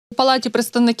Палаті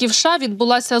представників США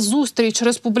відбулася зустріч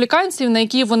республіканців, на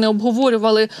якій вони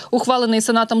обговорювали ухвалений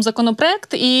Сенатом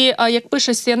законопроект. І, як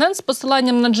пише CNN з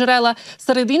посиланням на джерела,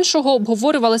 серед іншого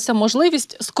обговорювалася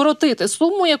можливість скоротити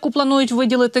суму, яку планують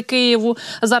виділити Києву.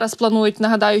 Зараз планують,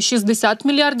 нагадаю, 60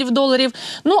 мільярдів доларів.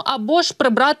 Ну, або ж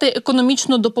прибрати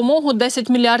економічну допомогу 10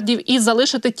 мільярдів і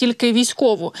залишити тільки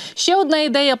військову. Ще одна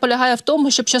ідея полягає в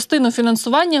тому, щоб частину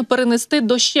фінансування перенести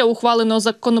до ще ухваленого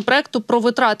законопроекту про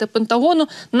витрати Пентагону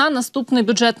на наступний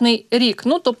бюджетний рік.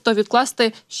 Ну, тобто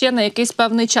відкласти ще на якийсь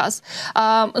певний час.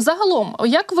 Загалом,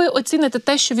 як ви оціните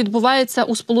те, що відбувається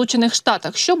у Сполучених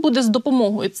Штатах? Що буде з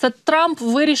допомогою? Це Трамп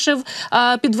вирішив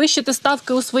підвищити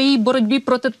ставки у своїй боротьбі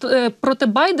проти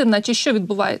Байдена, чи що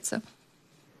відбувається?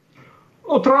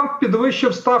 Ну, Трамп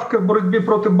підвищив ставки в боротьбі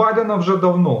проти Байдена вже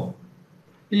давно.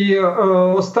 І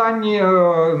останні,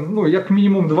 як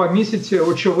мінімум 2 місяці,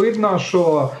 очевидно,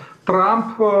 що Трамп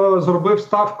зробив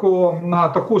ставку на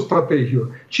таку стратегію.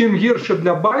 Чим гірше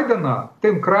для Байдена,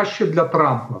 тим краще для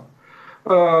Трампа.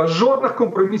 Жодних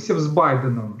компромісів з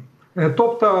Байденом.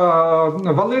 Тобто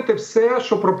валити все,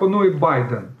 що пропонує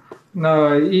Байден.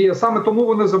 І саме тому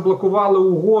вони заблокували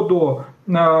угоду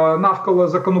навколо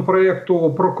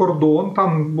законопроекту про кордон,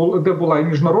 там де була і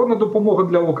міжнародна допомога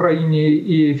для України,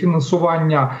 і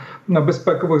фінансування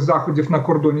безпекових заходів на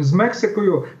кордоні з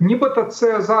Мексикою. Нібито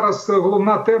це зараз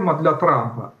головна тема для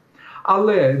Трампа.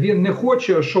 Але він не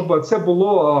хоче, щоб це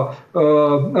було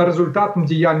результатом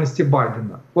діяльності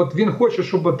Байдена. От він хоче,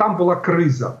 щоб там була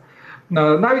криза.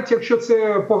 Навіть якщо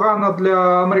це погано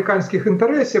для американських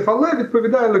інтересів, але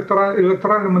відповідає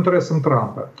електоральним інтересам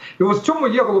Трампа. І ось в цьому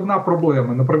є головна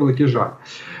проблема, на превеликий жаль.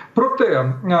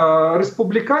 Проте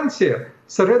республіканці,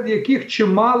 серед яких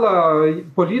чимало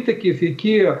політиків,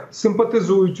 які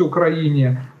симпатизують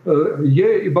Україні,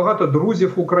 є і багато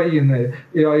друзів України,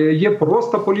 є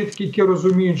просто політики, які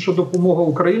розуміють, що допомога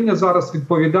Україні зараз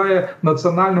відповідає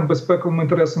національним безпековим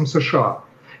інтересам США.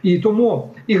 І тому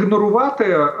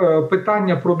ігнорувати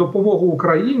питання про допомогу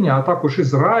Україні, а також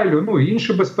Ізраїлю, і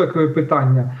інші безпекові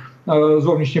питання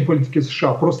зовнішньої політики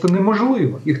США просто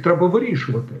неможливо. Їх треба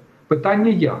вирішувати. Питання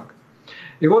як?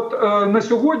 І от на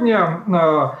сьогодні,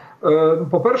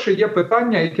 по-перше, є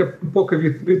питання, яке поки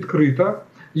відкрите.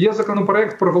 Є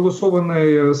законопроект,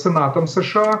 проголосований Сенатом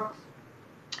США,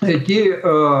 який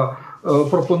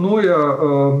пропонує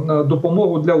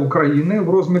допомогу для України в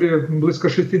розмірі близько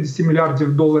 60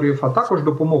 мільярдів доларів, а також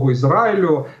допомогу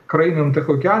Ізраїлю, країнам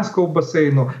Тихоокеанського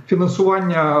басейну,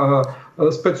 фінансування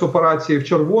спецоперації в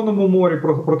Червоному морі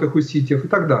проти хусітів і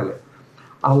так далі.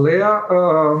 Але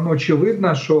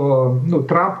очевидно, що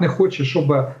Трамп не хоче,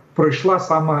 щоб пройшла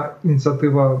саме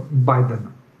ініціатива Байдена.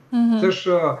 Це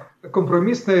ж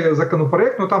компромісний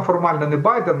законопроект, там формально не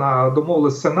Байден, а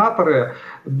домовились сенатори,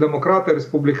 демократи,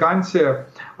 республіканці,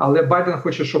 але Байден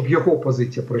хоче, щоб його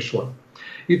позиція пройшла.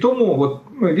 І тому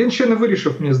він ще не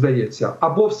вирішив, мені здається,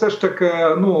 або все ж таки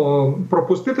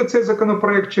пропустити цей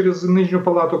законопроект через нижню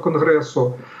палату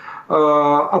Конгресу,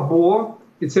 або,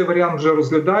 і цей варіант вже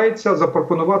розглядається,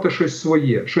 запропонувати щось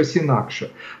своє, щось інакше.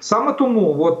 Саме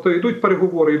тому йдуть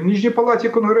переговори в нижній палаті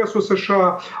Конгресу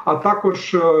США, а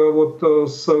також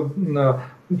з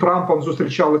Трампом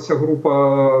зустрічалася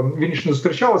група, він не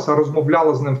зустрічалася, а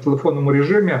розмовляла з ним в телефонному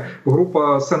режимі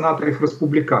група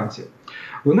сенаторів-республіканців.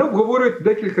 Вони обговорюють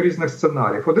декілька різних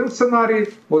сценаріїв. Один сценарій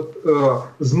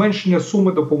 – зменшення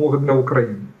суми допомоги для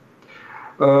України.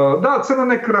 Це не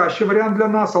найкращий варіант для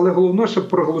нас, але головне, щоб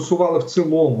проголосували в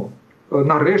цілому.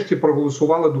 Нарешті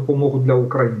проголосували допомогу для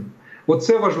України.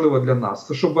 Оце важливо для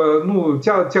нас, щоб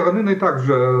ця тяганина і так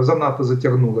вже занадто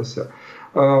затягнулася.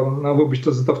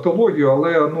 Вибачте за тавтологію,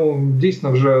 але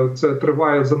дійсно вже це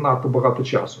триває занадто багато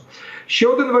часу. Ще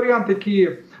один варіант,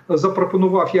 який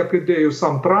запропонував як ідею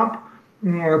сам Трамп,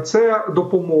 це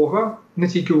допомога не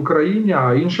тільки Україні,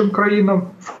 а й іншим країнам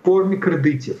в формі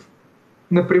кредитів.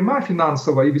 Не пряма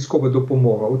фінансова і військова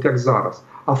допомога, як зараз,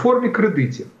 а в формі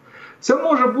кредитів. Це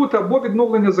може бути або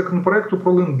відновлення законопроекту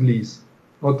про ленд-ліз,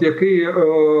 який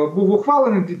був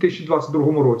ухвалений у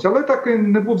 2022 році, але так і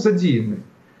не був задіяний.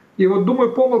 І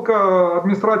думаю, помилка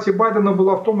адміністрації Байдена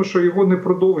була в тому, що його не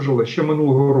продовжили ще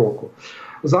минулого року.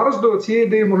 Зараз до цієї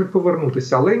ідеї можуть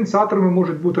повернутися, але ініціаторами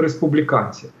можуть бути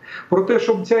республіканці. Про те,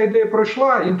 щоб ця ідея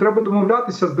пройшла, їм треба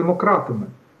домовлятися з демократами.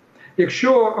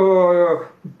 Якщо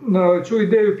цю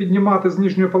ідею піднімати з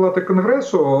нижньої палати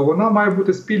Конгресу, вона має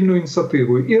бути спільною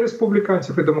ініціативою і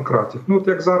республіканців, і демократів.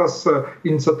 Як зараз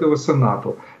ініціатива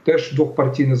Сенату, теж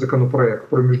двохпартійний законопроект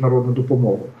про міжнародну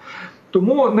допомогу.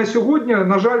 Тому на сьогодні,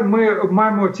 на жаль, ми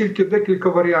маємо тільки декілька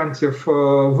варіантів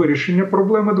вирішення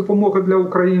проблеми допомоги для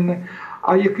України,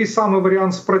 а який саме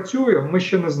варіант спрацює, ми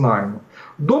ще не знаємо.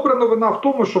 Добра новина в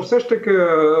тому, що все ж таки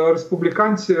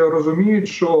республіканці розуміють,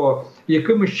 що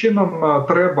якимось чином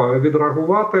треба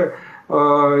відреагувати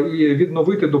і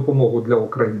відновити допомогу для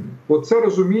України. Оце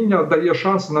розуміння дає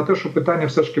шанс на те, що питання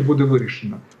все ж таки буде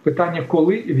вирішено. Питання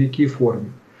коли і в якій формі.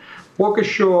 Поки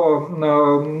що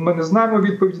ми не знаємо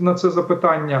відповіді на це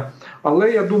запитання,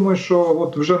 але я думаю, що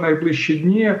от вже найближчі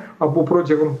дні, або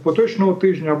протягом поточного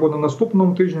тижня, або на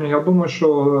наступному тижні, я думаю,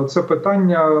 що це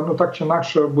питання так чи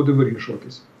інакше буде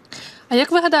вирішуватись. А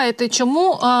як ви гадаєте,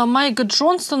 чому Майк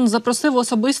Джонсон запросив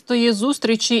особистої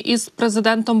зустрічі із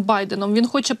президентом Байденом? Він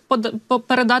хоче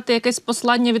передати якесь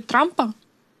послання від Трампа?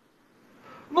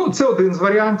 Це один з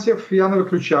варіантів, я не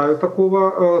виключаю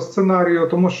такого сценарію,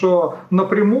 тому що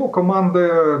напряму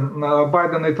команди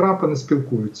Байдена і Трампа не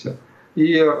спілкуються.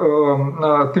 І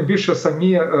тим більше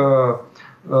самі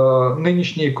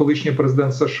нинішній і колишній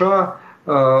президент США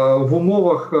в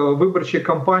умовах виборчої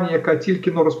кампанії, яка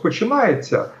тільки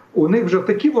розпочинається, у них вже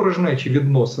такі ворожнечі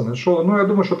відносини, що я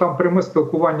думаю, що там пряме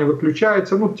спілкування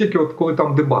виключається, тільки коли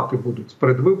там дебати будуть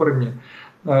передвиборні,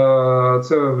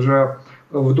 це вже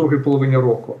в другій половині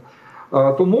року.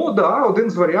 Тому, один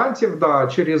з варіантів,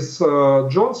 через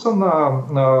Джонсона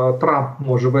Трамп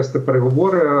може вести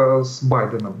переговори з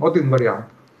Байденом. Один варіант.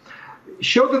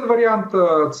 Ще один варіант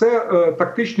 – це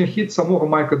тактичний хід самого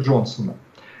Майка Джонсона.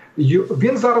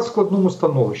 Він зараз в складному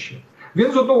становищі.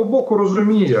 Він з одного боку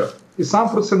розуміє, і сам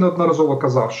про це неодноразово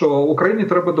казав, що Україні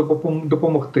треба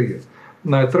допомогти,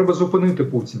 треба зупинити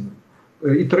Путіна.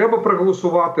 І треба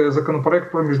проголосувати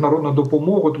законопроект про міжнародну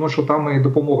допомогу, тому що там і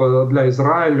допомога для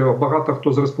Ізраїлю, багато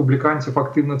хто з республіканців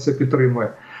активно це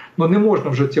підтримує. Не можна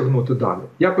вже тягнути далі,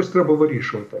 якось треба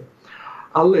вирішувати.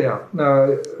 Але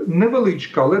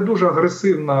невеличка, але дуже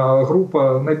агресивна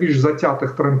група найбільш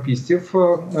затятих трампістів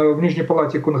в Нижній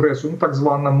палаті Конгресу, так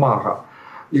звана МАГА,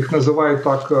 їх називають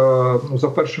так за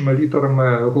першими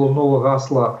літерами головного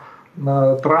гасла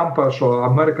Трампа, що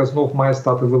Америка знов має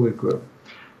стати великою.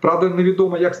 Правда,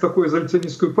 невідомо, як з такою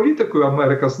ізоляціоністською політикою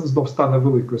Америка знов стане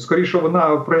великою. Скоріше,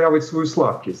 вона проявить свою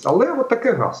слабкість. Але от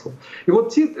таке гасло. І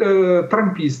от ці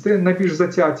трампісти, найбільш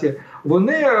затяті,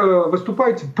 вони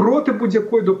виступають проти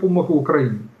будь-якої допомоги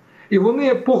Україні. І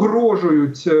вони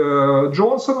погрожують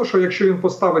Джонсону, що якщо він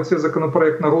поставить цей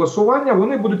законопроект на голосування,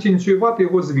 вони будуть ініціювати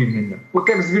його звільнення. От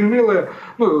як звільнили,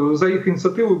 за їх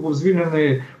ініціативою був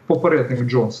звільнений попередник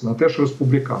Джонсона, теж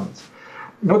республіканець.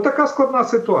 Ось така складна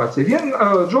ситуація.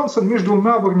 Джонсон між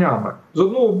двома вогнями. З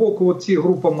одного боку ці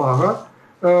група МАГА,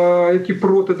 які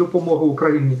проти допомоги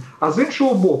Україні, а з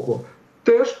іншого боку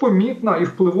теж помітна і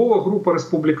впливова група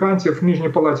республіканців в Нижній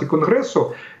палаті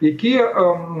Конгресу, які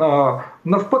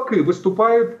навпаки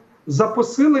виступають за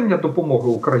посилення допомоги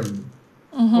Україні.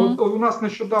 У нас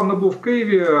нещодавно був в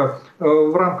Києві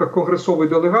в рамках конгресової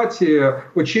делегації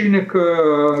очільник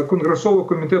Конгресового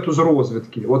комітету з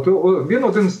розвідки. Він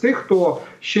один з тих, хто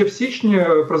ще в січні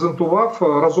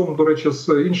презентував разом, до речі,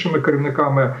 з іншими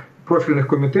керівниками профільних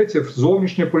комітетів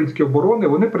зовнішньої політики оборони.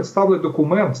 Вони представили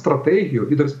документ, стратегію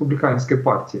від Республіканської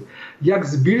партії, як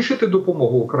збільшити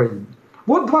допомогу Україні.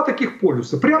 От два таких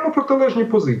полюси, прямо протилежні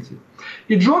позиції.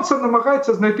 І Джонсон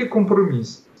намагається знайти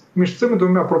компроміс між цими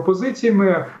двома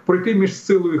пропозиціями, пройти між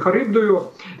силою і Харибдою.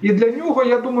 І для нього,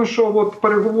 я думаю, що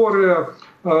переговори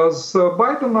з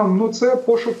Байденом, це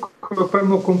пошук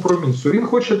певного компромісу. Він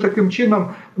хоче таким чином,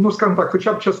 скажімо так,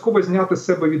 хоча б частково зняти з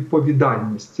себе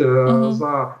відповідальність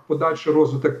за подальший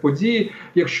розвиток подій.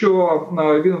 Якщо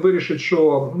він вирішить,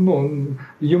 що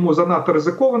йому занадто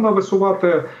ризиковано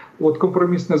висувати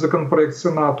компромісний законопроект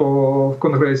Сенату в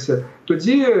Конгресі,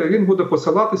 тоді він буде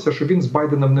посилатися, що він з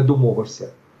Байденом не домовився.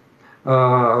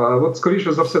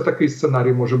 Скоріше за все, такий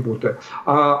сценарій може бути.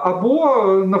 Або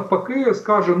навпаки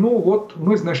скаже,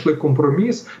 ми знайшли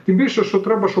компроміс. Тим більше, що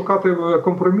треба шукати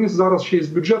компроміс зараз ще й з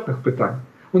бюджетних питань.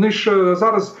 Вони ж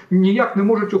зараз ніяк не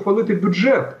можуть ухвалити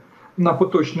бюджет на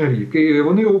поточний рік. І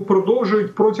вони його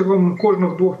продовжують протягом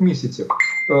кожних 2 місяців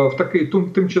в такій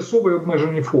тимчасовій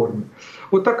обмеженій формі.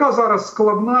 От така зараз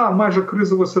складна, майже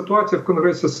кризова ситуація в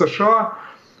Конгресі США.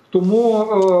 Тому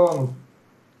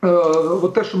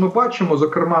те, що ми бачимо,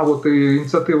 зокрема,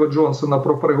 ініціатива Джонсона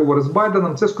про переговори з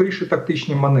Байденом, це скоріше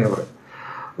тактичні маневри.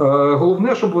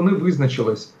 Головне, щоб вони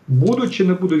визначились, будуть чи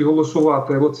не будуть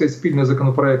голосувати цей спільний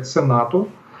законопроект Сенату.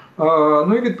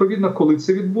 І відповідно, коли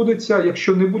це відбудеться,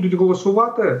 якщо не будуть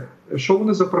голосувати, що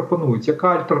вони запропонують, яка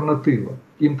альтернатива?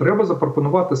 Їм треба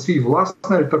запропонувати свій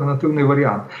власний альтернативний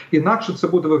варіант. Інакше це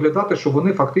буде виглядати, що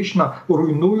вони фактично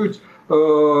руйнують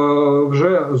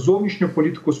вже зовнішню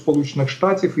політику Сполучених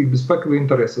Штатів і безпекові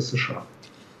інтереси США.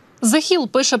 Захіл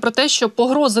пише про те, що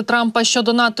погрози Трампа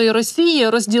щодо НАТО і Росії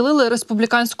розділили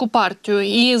Республіканську партію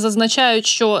і зазначають,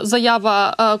 що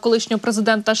заява колишнього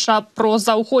президента США про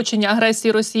заохочення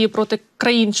агресії Росії проти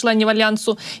країн-членів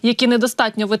Альянсу, які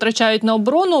недостатньо витрачають на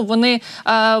оборону, вони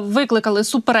викликали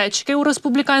суперечки у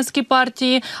Республіканській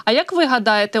партії. А як ви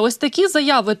гадаєте, ось такі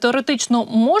заяви теоретично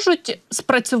можуть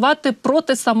спрацювати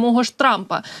проти самого ж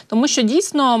Трампа? Тому що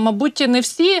дійсно, мабуть, не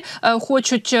всі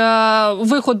хочуть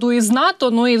виходу із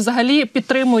НАТО, ну і взагалі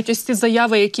підтримують ось ці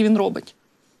заяви, які він робить.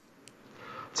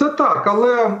 Це так,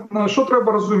 але що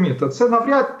треба розуміти? Це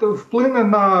навряд вплине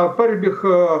на перебіг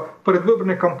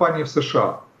передвиборної кампанії в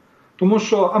США. Тому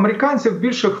що американців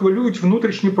більше хвилюють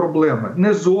внутрішні проблеми,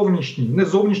 не зовнішні, не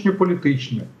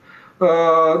зовнішньополітичні.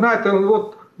 Знаєте,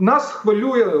 от нас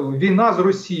хвилює війна з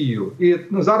Росією і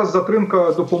зараз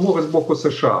затримка допомоги з боку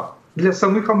США. Для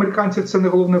самих американців це не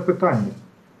головне питання.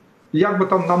 Як би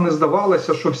там нам не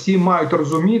здавалося, що всі мають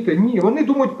розуміти, ні, вони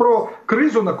думають про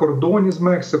кризу на кордоні з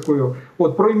Мексикою,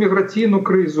 про імміграційну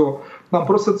кризу,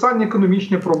 про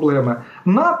соціально-економічні проблеми.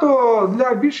 НАТО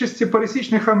для більшості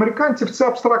пересічних американців це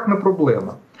абстрактна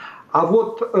проблема. А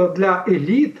от для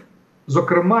еліт,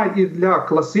 зокрема і для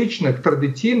класичних,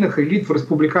 традиційних еліт в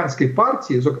Республіканській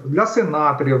партії, для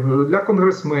сенаторів, для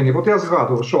конгресменів, от я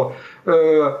згадував, що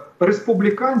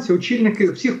республіканці,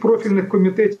 очільники всіх профільних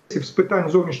комітетів з питань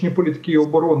зовнішньої політики і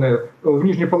оборони в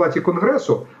Нижній палаті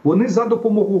Конгресу, вони за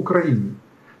допомогу Україні.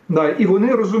 І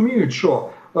вони розуміють, що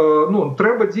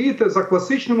треба діяти за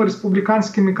класичними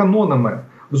республіканськими канонами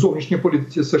в зовнішній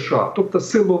політиці США, тобто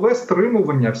силове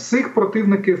стримування всіх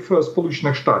противників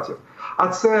Сполучених Штатів. А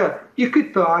це і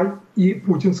Китай, і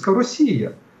путінська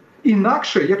Росія.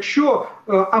 Інакше, якщо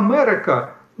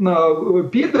Америка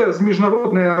піде з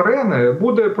міжнародної арени,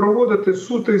 буде проводити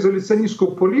суто ізоляціоністську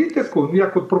політику,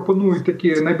 як от пропонують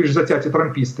такі найбільш затяті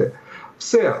трампісти,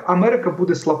 все, Америка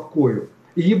буде слабкою.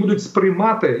 Її будуть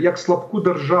сприймати як слабку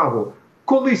державу.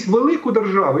 Колись велику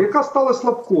державу, яка стала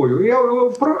слабкою. І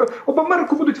об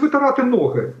Америку будуть витирати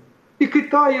ноги. І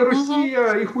Китай, і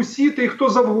Росія, і хусіти, і хто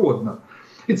завгодно.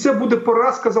 І це буде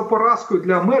поразка за поразкою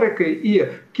для Америки, і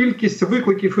кількість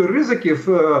викликів і ризиків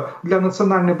для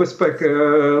національної безпеки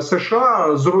США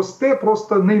зросте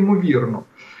просто неймовірно.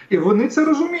 І вони це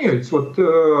розуміють. От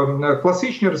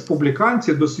класичні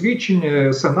республіканці,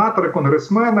 досвідчені сенатори,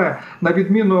 конгресмени, на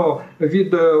відміну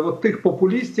від тих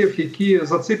популістів, які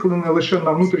зациклені лише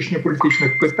на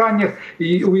внутрішньополітичних питаннях,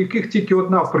 і у яких тільки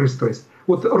одна пристрасть –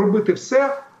 от робити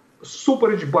все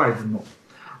супереч Байдену.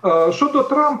 Щодо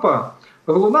Трампа,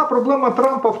 головна проблема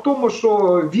Трампа в тому,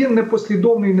 що він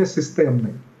непослідовний і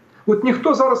несистемний. От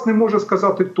ніхто зараз не може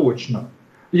сказати точно,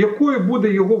 якою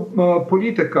буде його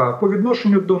політика по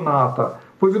відношенню до НАТО,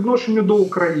 по відношенню до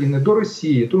України, до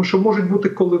Росії, тому що можуть бути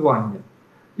коливання.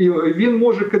 І він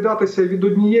може кидатися від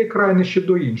однієї крайнощі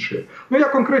до іншої. Я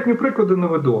конкретні приклади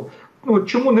наведу.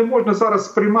 Чому не можна зараз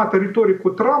сприймати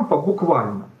риторику Трампа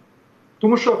буквально?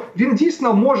 Тому що він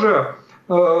дійсно може,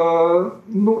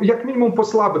 як мінімум,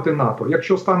 послабити НАТО,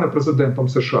 якщо стане президентом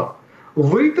США.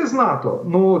 Вийти з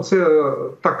НАТО, це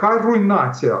така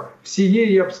руйнація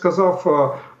всієї, я б сказав,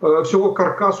 всього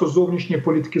каркасу зовнішньої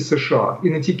політики США. І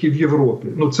не тільки в Європі.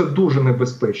 Це дуже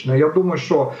небезпечно. Я думаю,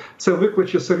 що це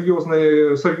викличе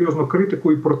серйозну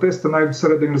критику і протести навіть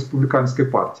всередині Республіканської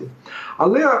партії.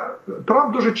 Але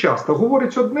Трамп дуже часто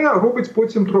говорить одне, робить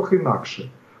потім трохи інакше.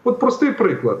 От простий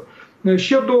приклад.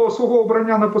 Ще до свого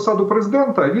обрання на посаду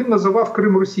президента він називав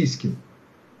Крим російським.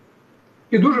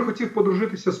 І дуже хотів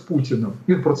подружитися з Путіним.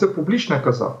 Він про це публічно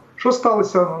казав. Що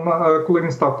сталося, коли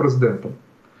він став президентом?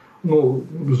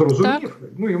 Зрозумів.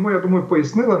 Йому, я думаю,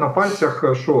 пояснили на пальцях,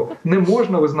 що не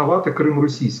можна визнавати Крим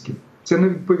російським. Це не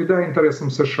відповідає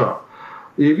інтересам США.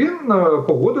 І він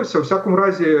погодився. У всякому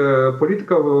разі,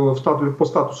 політика по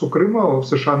статусу Криму в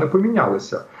США не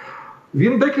помінялася.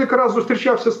 Він декілька разів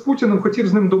зустрічався з Путіним, хотів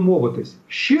з ним домовитись.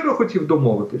 Щиро хотів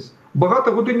домовитись.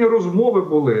 Багатогодинні розмови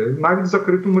були, навіть в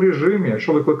закритому режимі,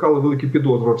 що викликали великі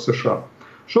підозри в США.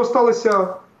 Що сталося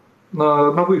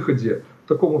на виході,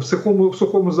 такому в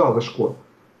сухому залишку?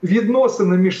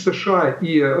 Відносини між США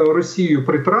і Росією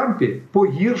при Трампі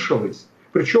погіршились.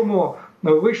 Причому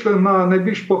вийшли на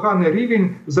найбільш поганий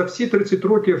рівень за всі 30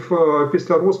 років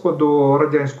після розпаду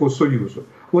Радянського Союзу.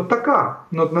 От така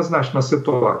однозначна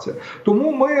ситуація.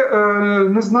 Тому ми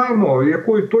не знаємо,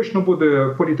 якою точно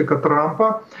буде політика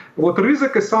Трампа. От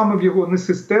ризики саме в його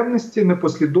несистемності,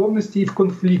 непослідовності і в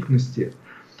конфліктності.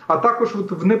 А також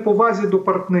в неповазі до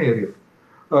партнерів.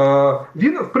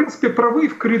 Він, в принципі, правий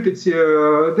в критиці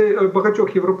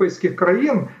багатьох європейських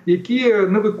країн, які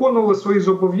не виконували свої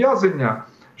зобов'язання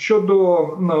щодо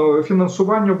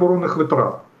фінансування оборонних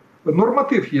витрат.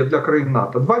 норматив є для країн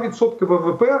НАТО. 2%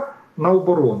 ВВП на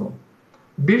оборону.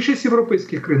 Більшість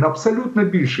європейських країн, абсолютна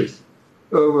більшість,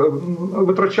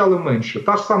 витрачали менше.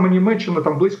 Та ж сама Німеччина,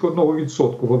 там близько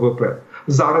 1% ВВП.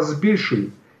 Зараз збільшують.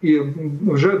 І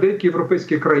вже деякі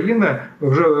європейські країни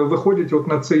вже виходять от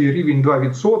на цей рівень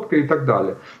 2% і так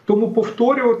далі. Тому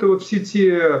повторювати от всі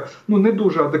ці не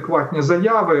дуже адекватні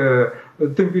заяви,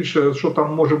 тим більше, що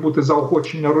там може бути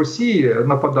заохочення Росії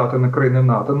нападати на країни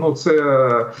НАТО,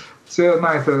 це,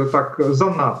 знаєте, так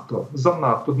занадто,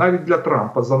 навіть для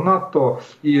Трампа занадто.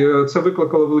 І це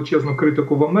викликало величезну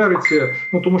критику в Америці,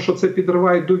 тому що це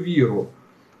підриває довіру.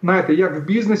 Знаєте, як в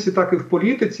бізнесі, так і в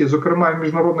політиці, зокрема в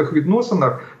міжнародних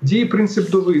відносинах, діє принцип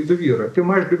довіри. Ти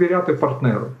маєш довіряти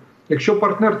партнеру. Якщо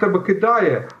партнер тебе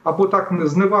кидає або так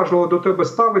зневажливо до тебе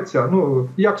ставиться,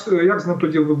 як з ним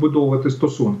тоді вибудовувати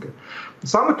стосунки?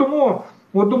 Саме тому,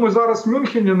 думаю, зараз в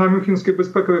Мюнхені, на Мюнхенській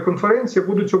безпековій конференції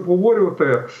будуть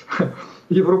обговорювати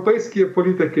європейські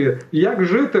політики, як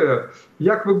жити,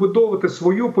 як вибудовувати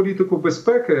свою політику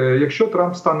безпеки, якщо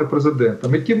Трамп стане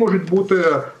президентом. Які можуть бути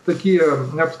такі,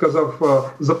 я б сказав,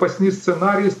 запасні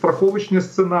сценарії, страховочні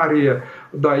сценарії.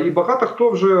 І багато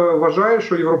хто вже вважає,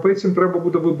 що європейцям треба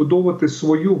буде вибудовувати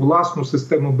свою власну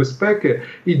систему безпеки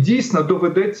і дійсно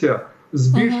доведеться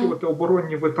збільшувати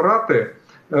оборонні витрати,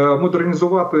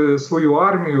 модернізувати свою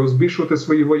армію, збільшувати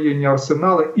свої воєнні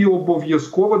арсенали і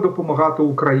обов'язково допомагати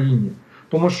Україні.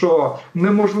 Тому що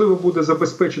неможливо буде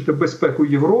забезпечити безпеку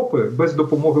Європи без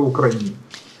допомоги Україні.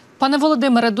 Пане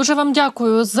Володимире, дуже вам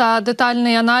дякую за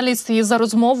детальний аналіз і за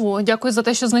розмову. Дякую за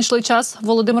те, що знайшли час.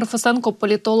 Володимир Фесенко,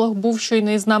 політолог, був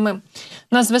щойно із нами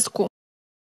на зв'язку.